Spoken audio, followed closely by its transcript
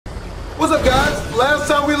What's up, guys? Last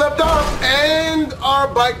time we left off, and our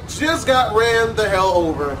bike just got ran the hell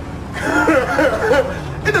over.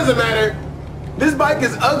 It doesn't matter. This bike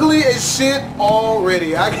is ugly as shit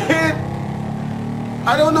already. I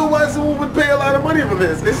don't know why someone would pay a lot of money for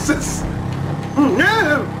this. It's just...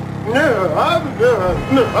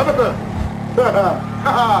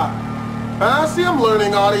 See, I'm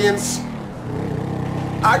learning, audience.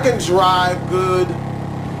 I can drive good.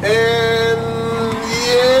 And...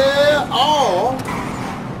 yeah... oh...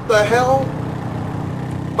 the hell?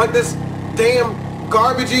 Like this damn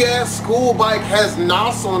garbagey ass school bike has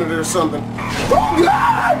NOS on it or something. Oh,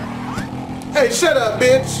 God! Hey, shut up,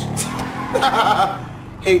 bitch!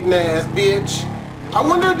 Hating ass bitch. I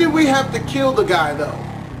wonder, did we have to kill the guy though?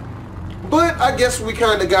 But I guess we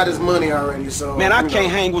kinda got his money already, so... Man, I can't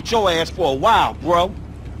hang with your ass for a while, bro.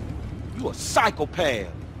 You a psychopath.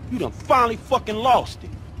 You done finally fucking lost it.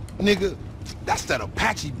 Nigga, that's that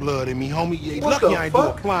Apache blood in me, homie. You What lucky the I ain't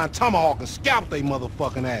fuck? do a flying tomahawk and scalp they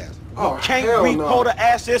motherfucking ass. Oh, Can't hell repo no. the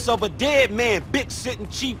assets of a dead man, big sitting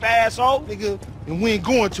cheap asshole. Nigga, and we ain't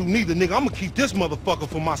going to neither, nigga. I'ma keep this motherfucker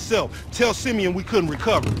for myself. Tell Simeon we couldn't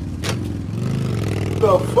recover.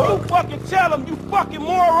 The fuck? You fucking tell him, you fucking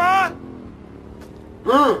moron.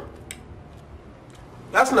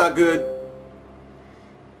 That's not good.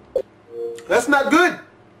 That's not good.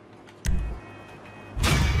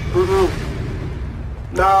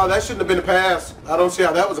 No, that shouldn't have been a pass. I don't see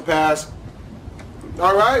how that was a pass.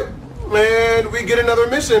 Alright, and we get another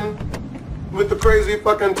mission with the crazy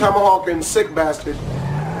fucking tomahawk and sick bastard.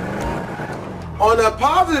 On a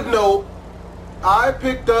positive note, I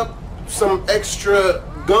picked up some extra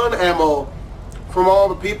gun ammo from all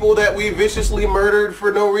the people that we viciously murdered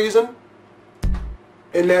for no reason.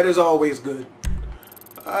 And that is always good.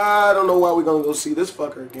 I don't know why we're gonna go see this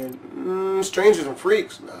fucker again. Strangers and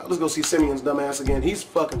freaks. Nah, let's go see Simeon's dumbass again. He's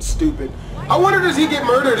fucking stupid. I wonder, does he get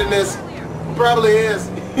murdered in this? Probably is.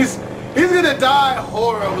 He's gonna die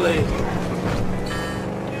horribly.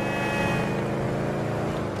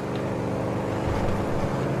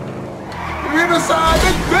 Riverside,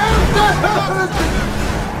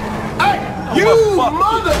 hey, you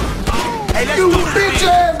mother! Hey, You bitch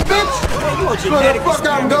ass bitch! Where the fuck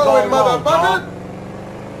I'm going, motherfucker?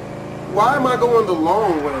 Why am I going the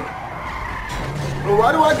long way?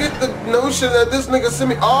 Why do I get the notion that this nigga sent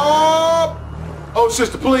me? Oh! Oh, it's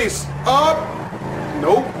just the police. Up.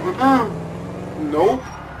 Nope. Nope.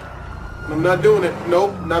 I'm not doing it.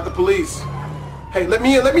 Nope, not the police. Hey, let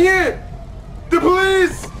me in. Let me in. The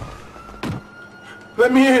police.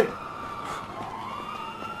 Let me in.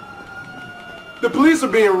 The police are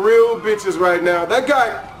being real bitches right now. That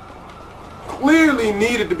guy clearly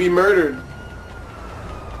needed to be murdered.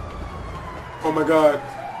 Oh my God.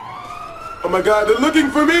 Oh my God, they're looking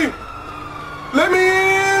for me. Let me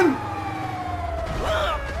in.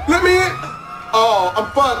 Let me in! Oh,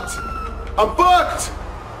 I'm fucked! I'm fucked!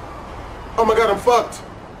 Oh my God, I'm fucked!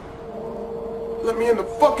 Let me in the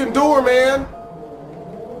fucking door, man!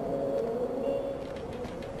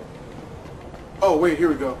 Oh, wait, here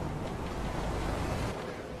we go.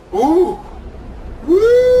 Ooh!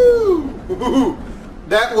 Woo!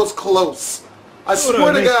 That was close. I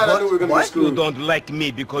swear to God, I knew we were gonna be screwed. You don't like me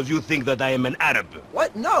because you think that I am an Arab.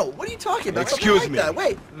 What? No. What are you talking about? Excuse Something me. like that.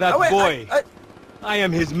 Wait. That wait, boy. I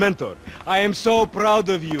am his mentor. I am so proud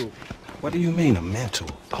of you. What do you mean, a mentor?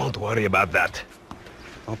 Don't worry about that.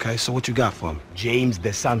 Okay, so what you got for me? James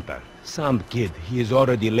DeSanta. Some kid. He is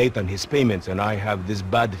already late on his payments, and I have this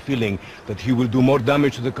bad feeling that he will do more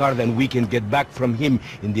damage to the car than we can get back from him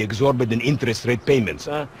in the exorbitant interest rate payments,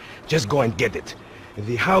 huh? Just go and get it.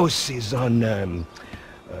 The house is on,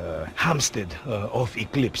 Hampstead, off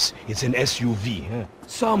Eclipse. It's an SUV, huh?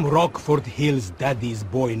 Some Rockford Hills daddy's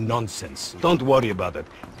boy nonsense. Don't worry about it.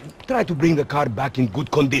 Try to bring the car back in good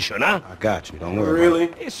condition, huh? I got you, don't worry. Really?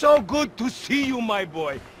 It's so good to see you, my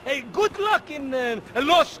boy. Hey, good luck in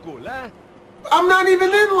law school, huh? I'm not even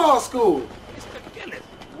in law school! Mr. Kenneth,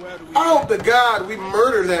 I hope to God we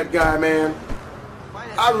murder that guy, man.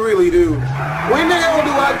 I really do. When the hell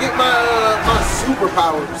do I get my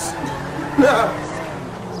superpowers?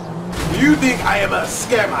 You think I am a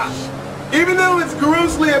scammer? Even though it's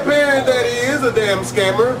grossly apparent that he is a damn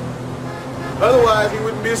scammer. Otherwise, he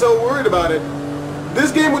wouldn't be so worried about it.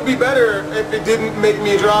 This game would be better if it didn't make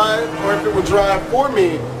me drive, or if it would drive for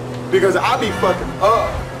me. Because I be fucking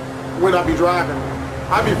up when I be driving.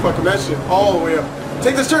 I be fucking that shit all the way up.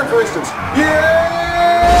 Take this turn, for instance.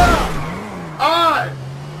 Yeah! Alright.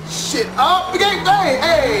 Shit. Oh,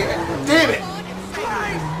 hey, damn it.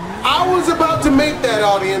 I was about to make that,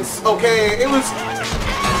 audience, okay? It was...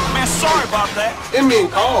 man, sorry about that. It mean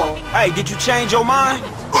call. Hey, did you change your mind?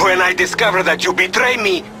 When I discover that you betray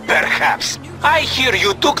me, perhaps. I hear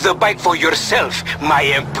you took the bike for yourself, my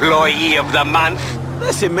employee of the month.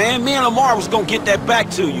 Listen, man, me and Lamar was gonna get that back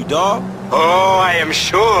to you, dawg. Oh, I am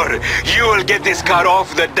sure. You will get this car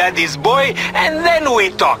off the daddy's boy, and then we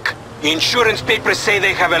talk. Insurance papers say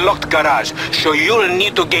they have a locked garage, so you'll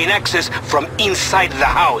need to gain access from inside the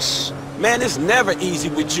house. Man, it's never easy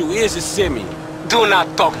with you, is it, Simeon? Do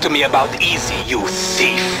not talk to me about easy, you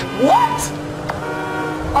thief. What?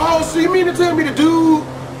 Oh, so you mean to tell me the dude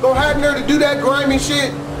go hide in there to do that grimy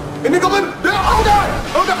shit? And then go in, oh God!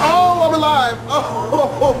 Oh God! Oh, I'm alive!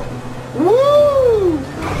 Oh, woo!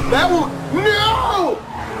 That one, no!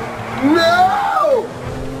 No!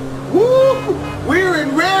 Woo! We're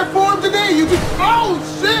in rare form today, you just, oh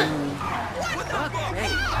shit!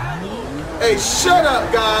 Hey, shut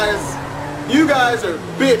up, guys! You guys are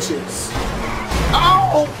bitches.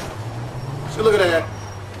 Oh! So look at that.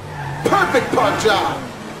 Perfect park job.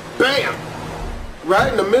 Bam!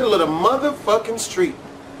 Right in the middle of the motherfucking street.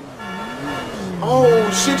 Oh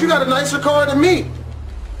shit, you got a nicer car than me.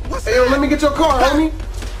 Hey, yo, let me get your car, homie.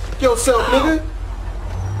 Yourself, nigga.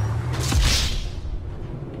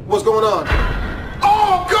 What's going on?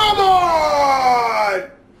 Oh, come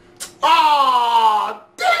on! Oh,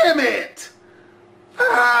 damn it!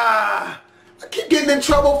 I keep getting in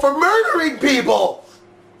trouble for murdering people.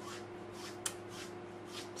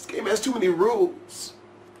 This game has too many rules.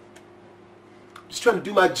 I'm just trying to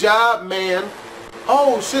do my job, man.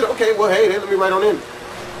 Oh shit, okay, well hey, let me right on in.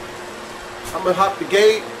 I'm gonna hop the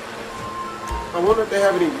gate. I wonder if they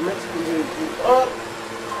have any Mexicans in up.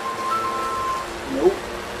 Nope.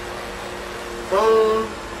 Phone.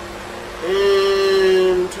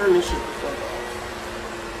 And turn this shit the fuck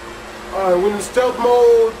off. Alright, we're in stealth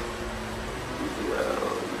mode.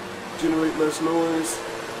 Generate less noise.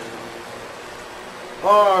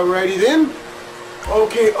 Alrighty then.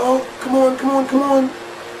 Okay, oh, come on, come on, come on.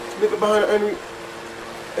 This nigga behind the enemy.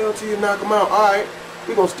 LT and knock him out. Alright,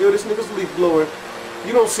 we gonna steal this nigga's leaf blower.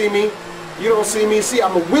 You don't see me. You don't see me. See,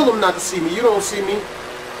 I'ma will him not to see me. You don't see me.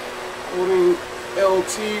 Holding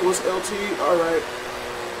LT. What's LT? Alright.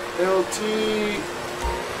 LT.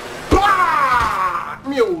 Bah! Give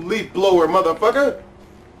me your leaf blower, motherfucker.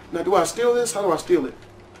 Now, do I steal this? How do I steal it?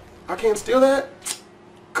 I can't steal that?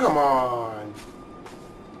 Come on.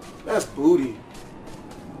 That's booty.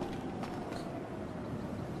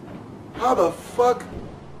 How the fuck?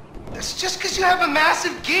 That's just because you have a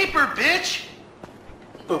massive gaper, bitch!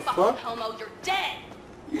 The fuck? Homo, you're dead!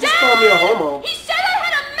 You just called me a homo. He said I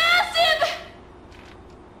had a massive...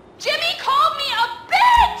 Jimmy called me a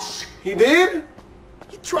bitch! He did?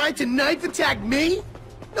 You tried to knife attack me?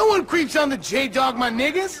 No one creeps on the J-Dog, my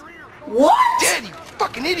niggas! What? Dead, you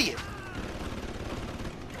fucking idiot!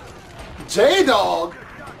 J-Dog?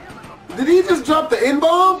 Did he just drop the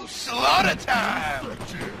N-bomb? Slaughter time!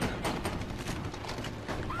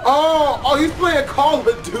 Oh, he's playing Call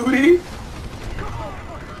of Duty?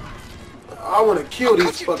 I want to kill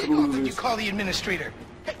these fucking You losers. call the administrator.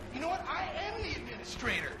 Hey, you know what? I am the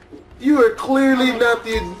administrator. You are clearly not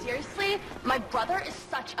the... Seriously? My brother is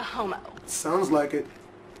such a homo. Sounds like it.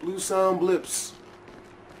 Blue sound blips.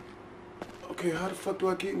 Okay, how the fuck do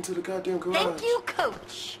I get into the goddamn garage? Thank you,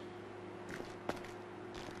 coach.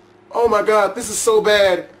 Oh my god, this is so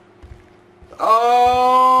bad.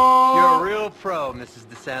 Oh! You're a real pro, Mrs.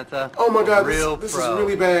 DeSanta. Oh my god, real this pro. is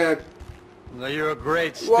really bad. Well, you're a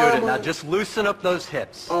great Why student. am I- Now just loosen up those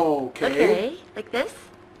hips. Okay. Okay, like this?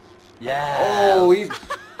 Yeah. Oh, he's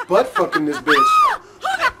butt fucking this bitch. Who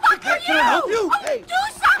the fuck are you? help you? Oh, Hey. do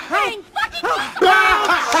something!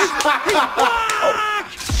 Fucking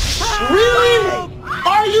Really?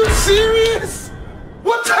 Are you serious?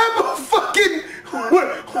 What type of fucking...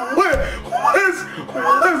 What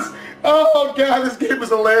is... Oh god, this game is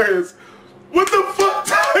hilarious. What the fuck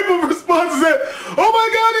type of response is that? Oh my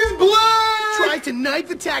god, he's blood! Tried to knife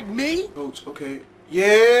attack me? Coach, okay.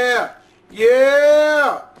 Yeah!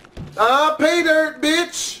 Yeah! Pay dirt,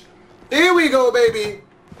 bitch! Here we go, baby!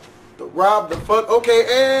 The rob the fuck... Okay,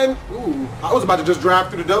 and... Ooh, I was about to just drive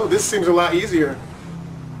through the door. This seems a lot easier.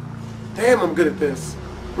 Damn, I'm good at this.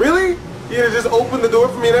 Really? You gonna just open the door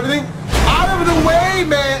for me and everything? Out of the way,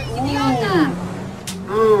 man!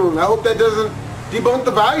 Ooh. I hope that doesn't debunk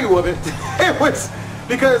the value of it. It was...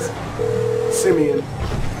 Because... Simeon.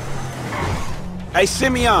 Hey,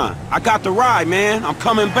 Simeon, I got the ride, man. I'm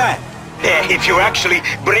coming back. If you actually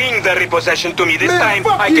bring the repossession to me this Man, time,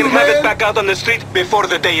 fuck I you, can have man. it back out on the street before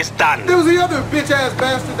the day is done. There was the other bitch-ass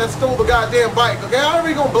bastard that stole the goddamn bike, okay? I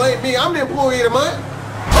already gonna blame me. I'm the employee of the month.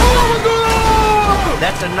 Oh, what's going on?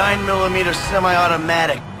 That's a 9mm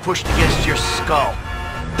semi-automatic pushed against your skull.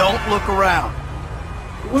 Don't look around.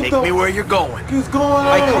 Take me where you're going. What's going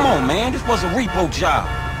on? Hey, come on, man. This was a repo job.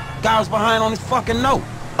 Guy was behind on his fucking note.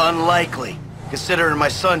 Unlikely, considering my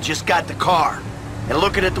son just got the car. And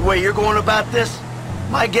looking at the way you're going about this,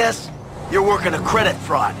 my guess, you're working a credit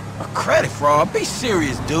fraud. A credit fraud? Be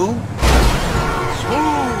serious, dude.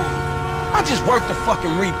 Smooth. I just worked the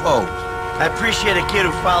fucking repos. I appreciate a kid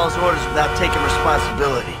who follows orders without taking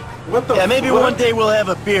responsibility. What the Yeah, maybe fuck? one day we'll have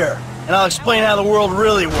a beer, and I'll explain how the world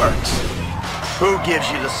really works. Who gives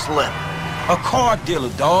you the slip? A car dealer,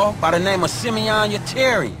 dawg, by the name of Simeon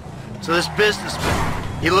Yetarian. So this businessman,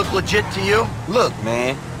 he look legit to you? Look,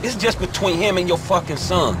 man, it's just between him and your fucking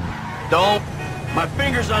son. Don't. My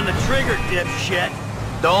finger's on the trigger, dipshit.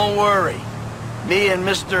 Don't worry. Me and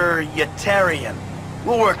Mr. Yetarian,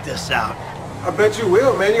 we'll work this out. I bet you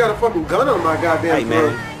will, man. You got a fucking gun on my goddamn Hey,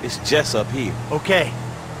 throat. man, it's Jess up here. Okay.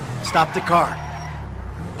 Stop the car.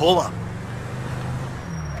 Pull up.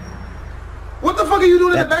 What the fuck are you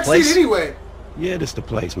doing in That the back place? seat anyway? Yeah, this the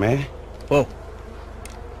place, man. Whoa.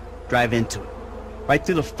 Drive into it. Right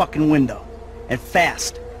through the fucking window. And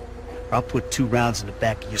fast. Or I'll put 2 rounds in the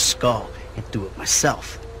back of your skull and do it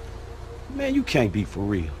myself. Man, you can't be for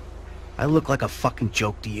real. I look like a fucking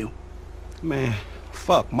joke to you. Man,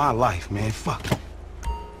 fuck my life, man. Fuck.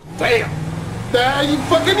 Damn. Nah, you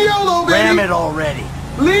fucking YOLO, baby. Ram it already.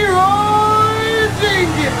 Leroy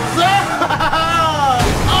Jenkins.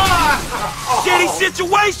 Shitty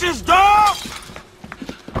situations, dawg!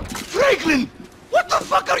 Franklin! What the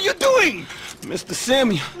fuck are you doing? Mr.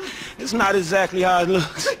 Simeon, it's not exactly how it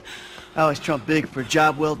looks. I always trump big for a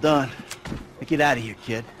job well done. Now get out of here,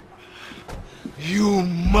 kid. You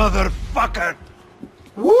motherfucker!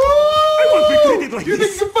 Woo! I won't be treated like you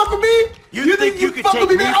this. think you can fuck with me? You think you could fuck take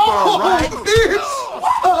with me man? for a Oh, ride? bitch!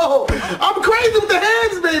 Oh, I'm crazy with the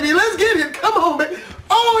hands, baby. Let's get it. Come on, baby.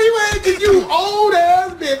 Oh, you ain't you old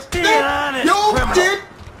ass bitch. Get on it, Yo, criminal. shit,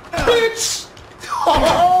 bitch.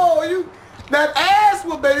 Oh, you that ass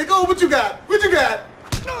one, baby. Go, what you got? What you got?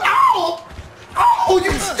 Oh, oh,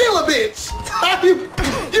 you still a bitch.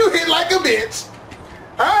 you hit like a bitch.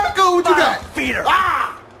 All right, go, what you got? Feed her.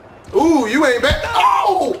 Ah! Ooh, you ain't bad.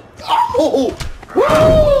 Oh! Oh!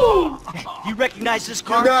 Woo! You recognize this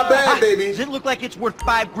car? You're not bad, baby. Does it look like it's worth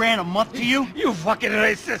 $5 grand a month to you? You fucking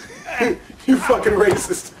racist! You fucking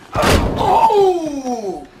racist.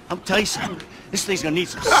 Oh! I'm telling you something. This thing's gonna need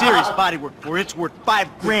some serious body work for it. It's worth $5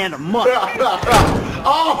 grand a month.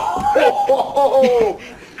 Oh!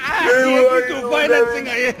 Financing,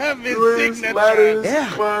 I have his signature.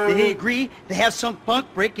 Yeah. They agree to have some punk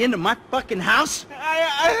break into my fucking house?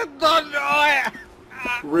 I don't know.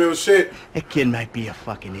 Real shit. That kid might be a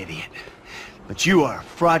fucking idiot. But you are a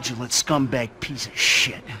fraudulent scumbag piece of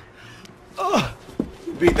shit.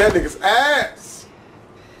 Beat that nigga's ass.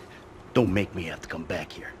 Don't make me have to come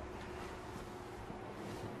back here.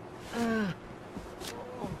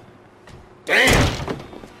 Damn.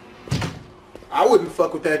 I wouldn't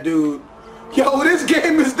fuck with that dude. Yo, this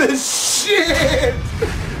game is the shit.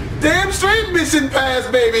 Damn straight mission pass,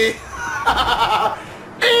 baby.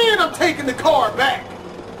 And I'm taking the car back.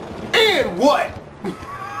 And what?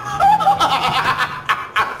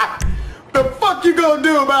 The fuck you gonna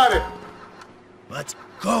do about it? Let's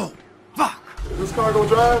go. Fuck. Is this car gonna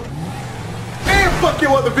drive? And fuck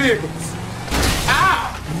your other vehicles.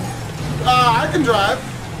 Ow! I can drive.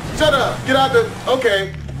 Shut up. Get out the...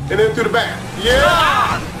 Okay. And then through the back.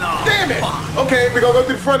 Yeah! No. Damn it! Okay, we're gonna go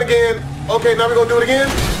through the front again. Okay, now we're gonna do it again.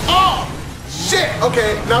 Oh! Shit!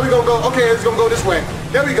 Okay, now we're gonna go... Okay, it's gonna go this way.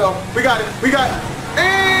 There we go. We got it. We got it.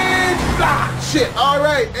 And... shit.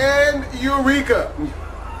 Alright, and Eureka.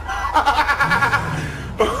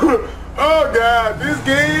 Oh, God. This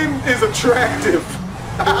game is attractive.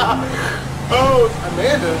 Oh,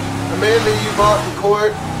 Amanda, you bought the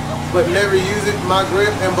court, but never use it. My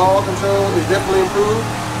grip and ball control is definitely improved.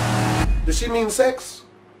 Does she mean sex?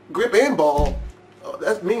 Grip and ball? Oh,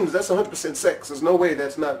 that means that's 100% sex. There's no way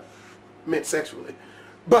that's not meant sexually.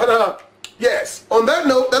 But, yes. On that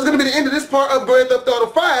note, that's going to be the end of this part of Grand Theft Auto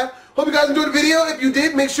 5. Hope you guys enjoyed the video. If you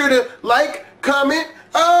did, make sure to like, comment,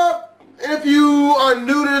 and if you are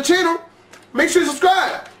new to the channel, make sure to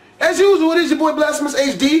subscribe. As usual, it is your boy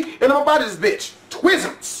BlastphamousHD, and I'm about this bitch.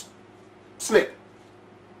 Twisms. Snip.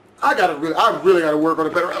 I really gotta work on a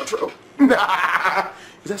better outro. Nah.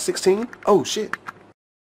 Is that 16? Oh shit.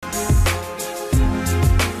 Go,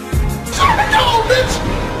 bitch!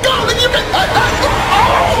 Go, nigga, you can...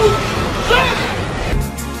 Oh! Shit!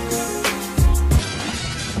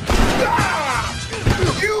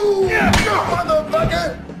 You motherfucker!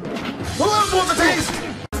 Who else wants a taste?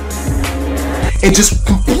 And just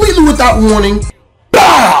completely without warning,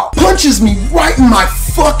 BOW! Punches me right in my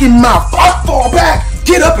fucking mouth. I fall back.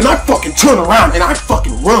 get up and I fucking turn around and I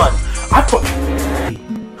fucking run. I fucking...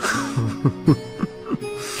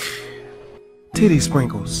 Titty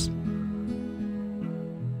sprinkles.